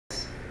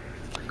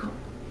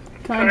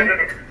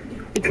Kinda.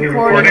 It's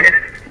recording.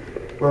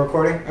 We're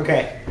recording?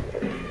 Okay.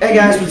 Hey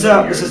guys, what's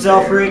up? This is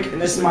El Freak,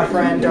 and this is my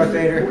friend Darth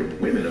Vader.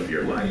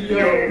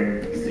 Yo.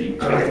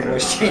 I like the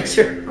voice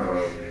changer.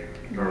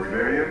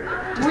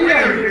 We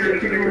are here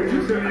to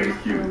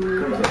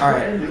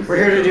Alright, we're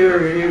here to do a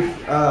review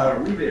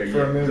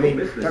for a movie.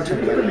 Don't turn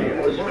it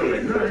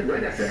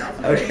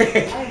back.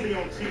 Okay.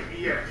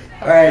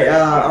 Alright,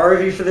 our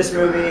review for this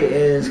movie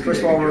is,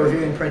 first of all, we're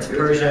reviewing Prince of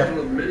Persia.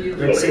 We're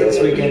going to see it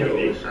this weekend.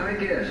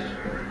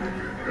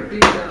 We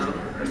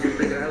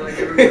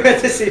went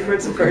to see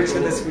Prince of Persia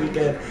this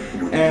weekend,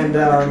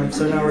 and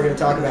so now we're going to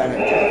talk about it.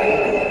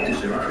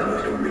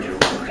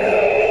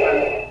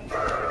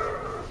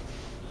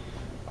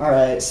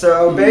 Alright,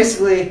 so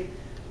basically,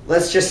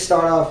 let's just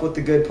start off with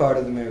the good part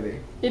of the movie.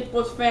 It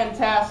was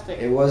fantastic.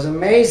 It was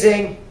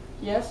amazing.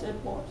 Yes, it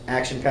was.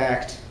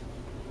 Action-packed.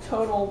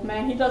 Total,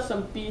 man, he does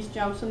some beast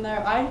jumps in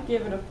there. I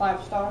give it a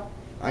 5-star.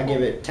 I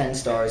give it 10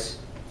 stars.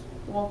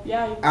 Well,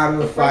 yeah. Out of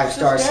a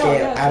 5-star scale.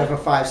 Yeah, out of a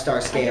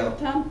 5-star scale. I give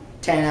it 10.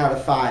 10 out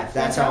of 5.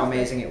 That's how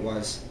amazing it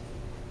was.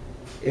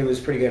 It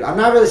was pretty good. I'm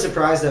not really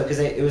surprised though, because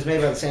it was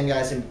made by the same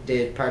guys who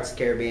did Pirates of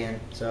the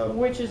Caribbean. So,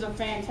 which is a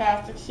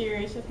fantastic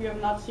series. If you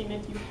have not seen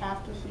it, you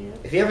have to see it.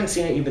 if you haven't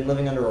seen it, you've been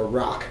living under a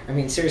rock. I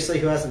mean, seriously,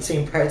 who hasn't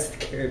seen Pirates of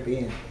the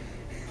Caribbean?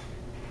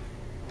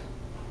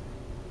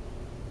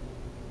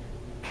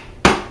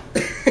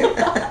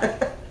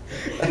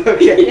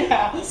 Okay.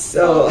 Yeah.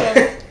 So,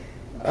 okay.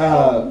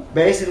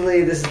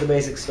 Basically, this is the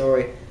basic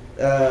story.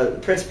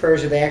 Prince of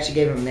Persia, they actually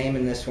gave him a name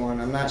in this one.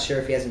 I'm not sure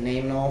if he has a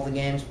name in all of the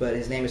games, but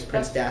his name is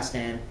Prince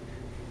Dastan.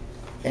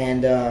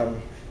 And,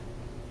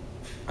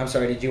 I'm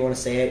sorry, did you want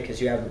to say it?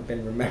 Because you haven't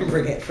been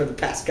remembering it for the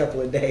past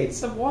couple of days.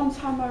 The one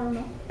time I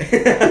remember.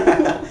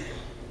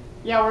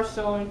 Yeah, we're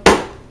silly.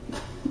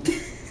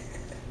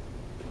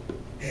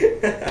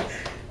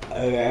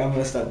 Okay, I'm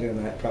going to stop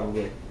doing that,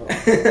 probably.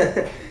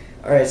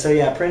 Alright, so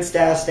yeah, Prince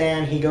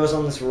Dastan, he goes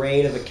on this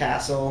raid of a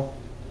castle,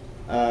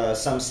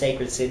 some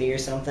sacred city or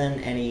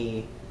something,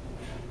 and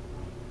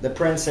the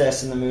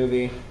princess in the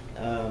movie,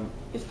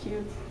 It's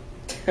cute.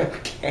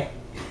 okay,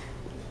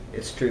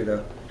 it's true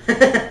though.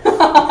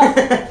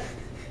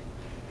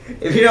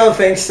 If you don't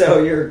think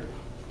so, you're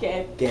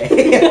Gay.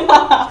 gay.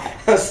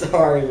 I'm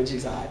sorry, but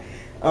she's hot.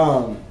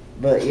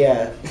 But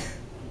yeah,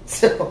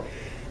 so,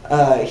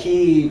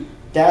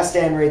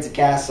 Dastan raids a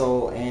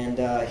castle, and,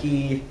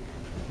 he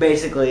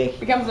basically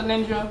Becomes a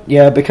ninja.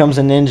 yeah, becomes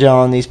a ninja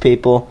on these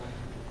people.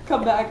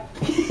 Come back.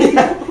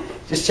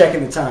 Just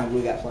checking the time.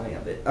 We got plenty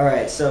of it.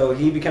 Alright, so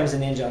he becomes a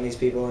ninja on these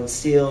people and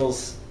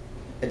steals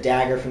a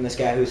dagger from this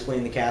guy who's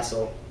fleeing the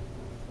castle.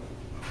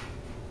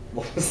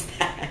 What was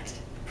that?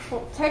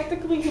 Well,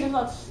 technically he does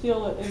not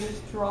steal it. It is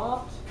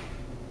dropped.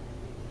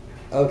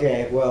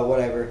 Okay, well,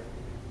 whatever.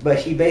 But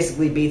he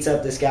basically beats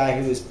up this guy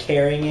who was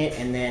carrying it,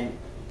 and then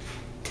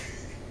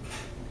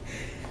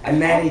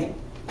he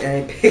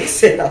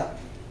picks it up.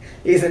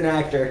 He's an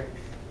actor.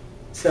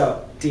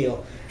 So,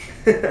 deal.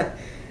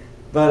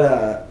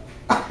 But,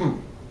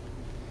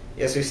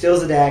 yeah, so he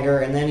steals the dagger,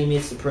 and then he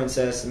meets the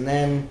princess, and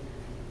then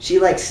she,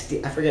 like,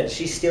 I forget, did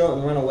she steal it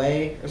and run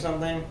away or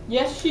something?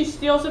 Yes, she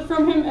steals it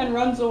from him and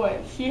runs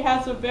away. She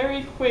has a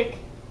very quick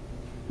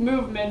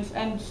movement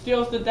and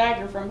steals the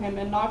dagger from him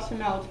and knocks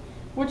him out,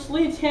 which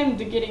leads him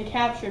to getting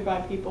captured by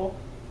people.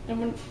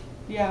 And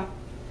yeah.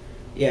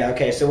 Yeah,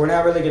 okay, so we're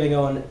not really going to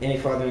go any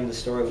farther into the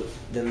story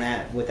than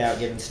that without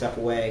giving stuff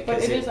away.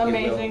 But it is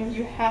amazing.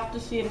 You have to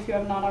see it if you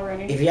have not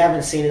already. If you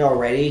haven't seen it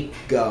already,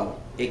 go.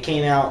 It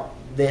came out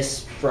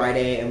this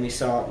Friday, and we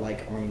saw it,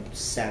 like, on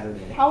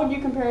Saturday. How would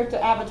you compare it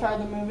to Avatar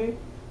the movie?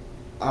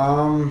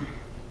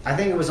 I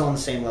think it was on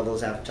the same level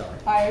as Avatar.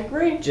 I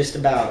agree. Just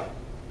about.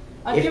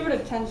 I'd give it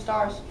a 10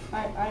 stars.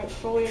 I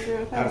fully agree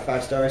with that. Out of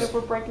 5 stars? If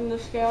we're breaking the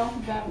scale,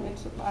 then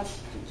it's a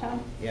 10.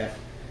 Yeah.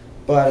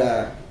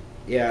 But,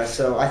 yeah,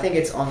 so I think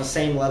it's on the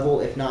same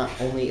level, if not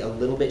only a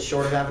little bit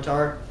short of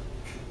Avatar.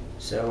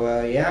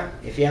 So, yeah,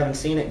 if you haven't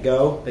seen it,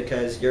 go,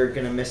 because you're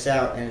going to miss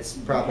out, and it's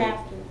probably...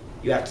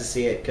 You have to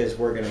see it, because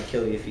we're going to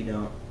kill you if you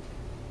don't.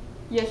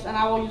 Yes, and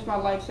I will use my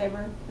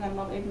lightsaber, and I'm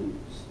not even...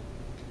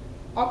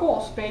 I'll go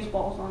all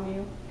Spaceballs on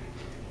you.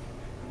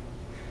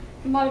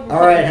 I'm not even...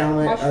 Alright,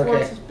 Helmet, my okay.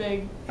 Schwartz is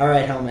big.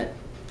 Alright, Helmet.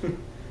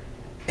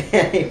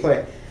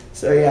 Anyway...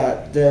 So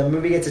yeah, the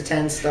movie gets a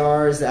 10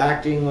 stars. The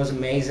acting was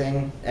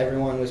amazing.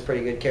 Everyone was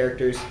pretty good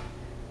characters.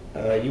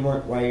 You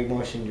weren't. Why you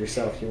motioned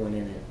yourself? You weren't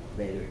in it,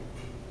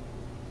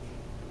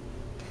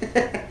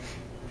 Vader.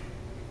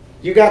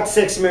 You got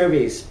 6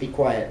 movies. Be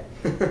quiet.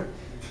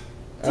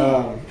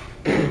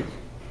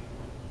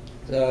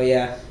 So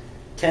yeah,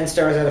 10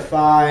 stars out of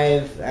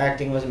 5.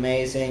 Acting was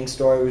amazing.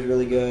 Story was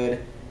really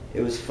good.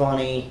 It was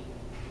funny.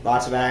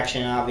 Lots of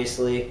action,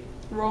 obviously.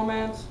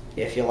 Romance.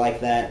 If you like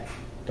that.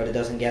 But it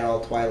doesn't get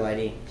all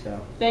Twilighty, so...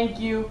 Thank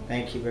you.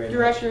 Thank you very much.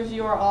 Directors,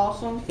 you are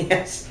awesome.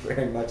 Yes,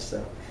 very much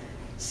so.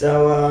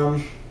 So,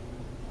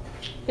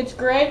 It's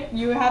great.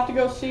 You have to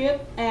go see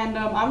it. And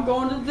I'm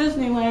going to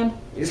Disneyland.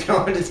 He's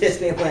going to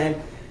Disneyland.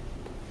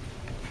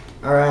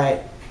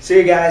 Alright. See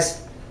you guys.